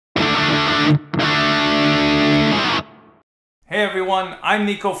Hey everyone, I'm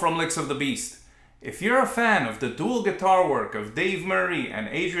Nico from Licks of the Beast. If you're a fan of the dual guitar work of Dave Murray and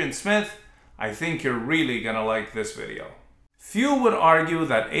Adrian Smith, I think you're really gonna like this video. Few would argue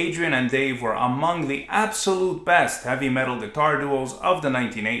that Adrian and Dave were among the absolute best heavy metal guitar duos of the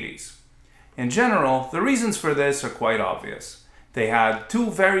 1980s. In general, the reasons for this are quite obvious. They had two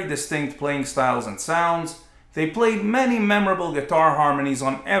very distinct playing styles and sounds, they played many memorable guitar harmonies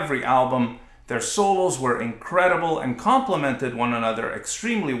on every album, their solos were incredible and complemented one another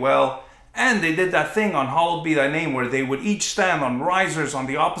extremely well, and they did that thing on Hallowed Be Thy Name where they would each stand on risers on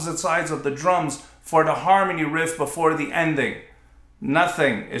the opposite sides of the drums for the harmony riff before the ending.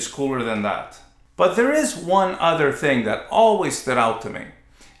 Nothing is cooler than that. But there is one other thing that always stood out to me.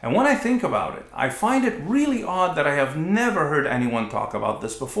 And when I think about it, I find it really odd that I have never heard anyone talk about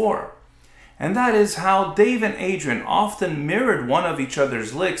this before. And that is how Dave and Adrian often mirrored one of each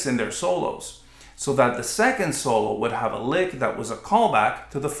other's licks in their solos, so that the second solo would have a lick that was a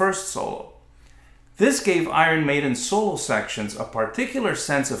callback to the first solo. This gave Iron Maiden's solo sections a particular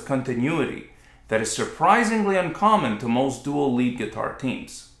sense of continuity that is surprisingly uncommon to most dual lead guitar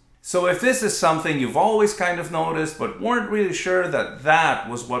teams. So if this is something you've always kind of noticed but weren't really sure that that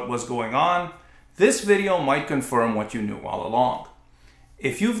was what was going on, this video might confirm what you knew all along.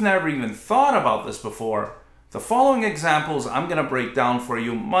 If you've never even thought about this before, the following examples I'm going to break down for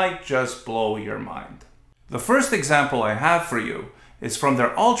you might just blow your mind. The first example I have for you is from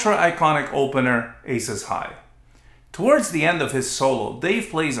their ultra iconic opener, Aces High. Towards the end of his solo,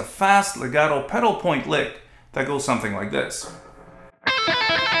 Dave plays a fast legato pedal point lick that goes something like this.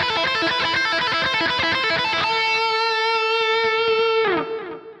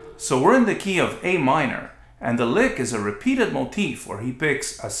 So we're in the key of A minor, and the lick is a repeated motif where he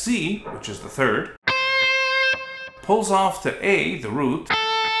picks a C, which is the third, pulls off to A, the root,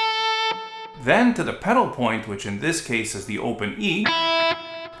 then to the pedal point, which in this case is the open E,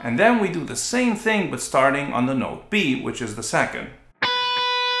 and then we do the same thing but starting on the note B, which is the second.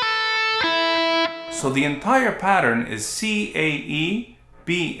 So the entire pattern is C, A, E,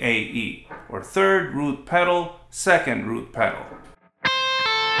 B, A, E, or third root pedal, second root pedal.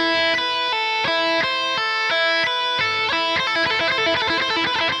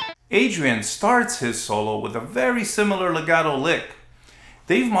 Adrian starts his solo with a very similar legato lick.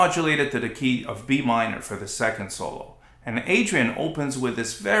 Dave modulated to the key of B minor for the second solo, and Adrian opens with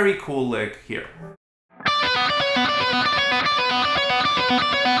this very cool lick here.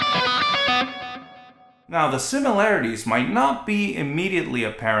 Now the similarities might not be immediately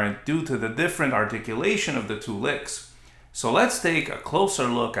apparent due to the different articulation of the two licks, so let's take a closer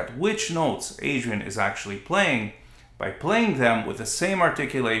look at which notes Adrian is actually playing by playing them with the same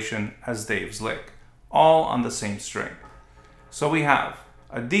articulation as Dave's lick, all on the same string. So we have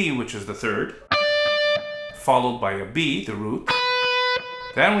a D, which is the third, followed by a B, the root,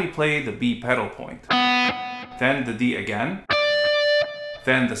 then we play the B pedal point, then the D again,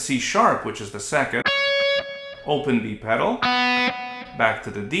 then the C sharp, which is the second, open B pedal, back to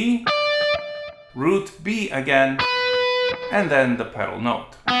the D, root B again, and then the pedal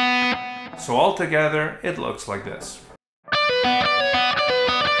note. So altogether, it looks like this.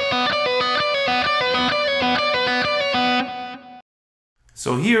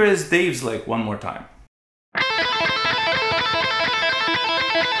 So here is Dave's lick one more time.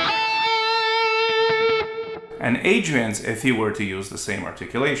 And Adrian's if he were to use the same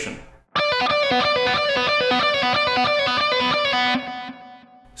articulation.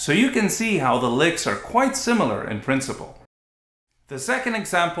 So you can see how the licks are quite similar in principle. The second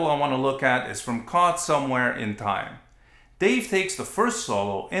example I want to look at is from Caught Somewhere in Time. Dave takes the first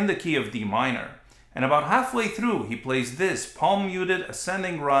solo in the key of D minor, and about halfway through he plays this palm-muted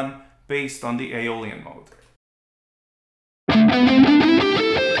ascending run based on the Aeolian mode.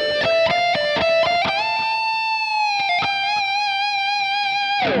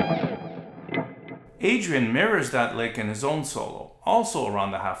 Adrian mirrors that lick in his own solo, also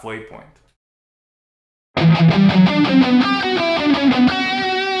around the halfway point.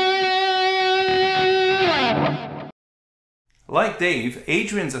 Like Dave,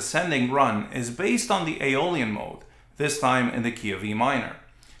 Adrian's ascending run is based on the Aeolian mode, this time in the key of E minor.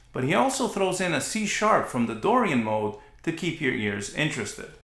 But he also throws in a C sharp from the Dorian mode to keep your ears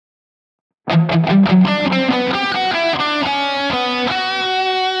interested.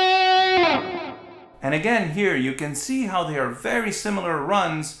 And again here you can see how they are very similar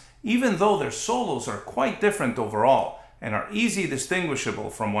runs, even though their solos are quite different overall and are easily distinguishable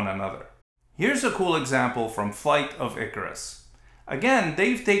from one another. Here's a cool example from Flight of Icarus. Again,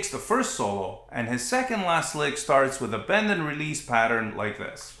 Dave takes the first solo, and his second last lick starts with a bend and release pattern like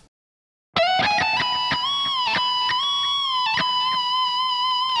this.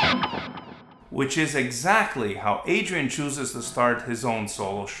 Which is exactly how Adrian chooses to start his own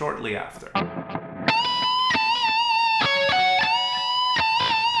solo shortly after.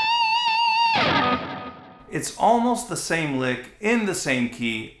 It's almost the same lick in the same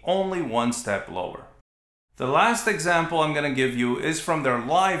key, only one step lower. The last example I'm going to give you is from their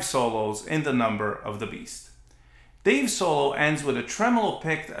live solos in The Number of the Beast. Dave's solo ends with a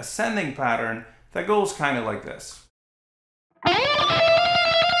tremolo-picked ascending pattern that goes kind of like this.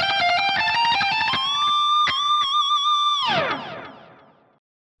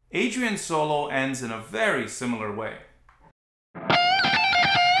 Adrian's solo ends in a very similar way.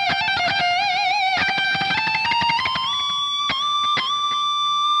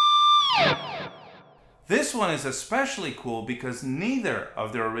 This one is especially cool because neither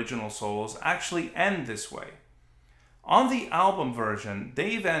of their original solos actually end this way. On the album version,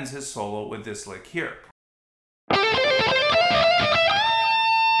 Dave ends his solo with this lick here.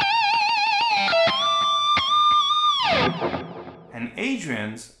 And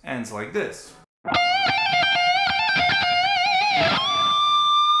Adrian's ends like this.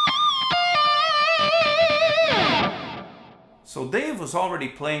 So Dave was already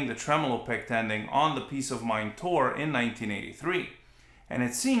playing the tremolo-picked ending on the Peace of Mind tour in 1983, and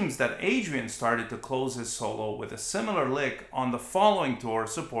it seems that Adrian started to close his solo with a similar lick on the following tour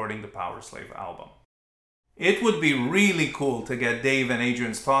supporting the Powerslave album. It would be really cool to get Dave and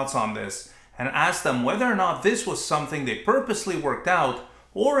Adrian's thoughts on this and ask them whether or not this was something they purposely worked out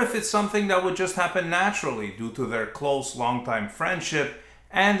or if it's something that would just happen naturally due to their close long-time friendship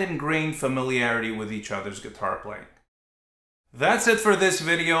and ingrained familiarity with each other's guitar playing. That's it for this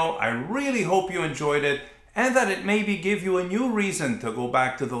video. I really hope you enjoyed it and that it maybe give you a new reason to go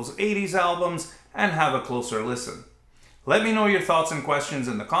back to those 80s albums and have a closer listen. Let me know your thoughts and questions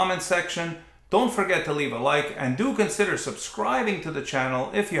in the comments section. Don't forget to leave a like and do consider subscribing to the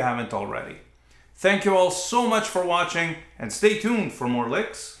channel if you haven't already. Thank you all so much for watching and stay tuned for more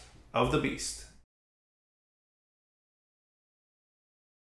licks of the Beast.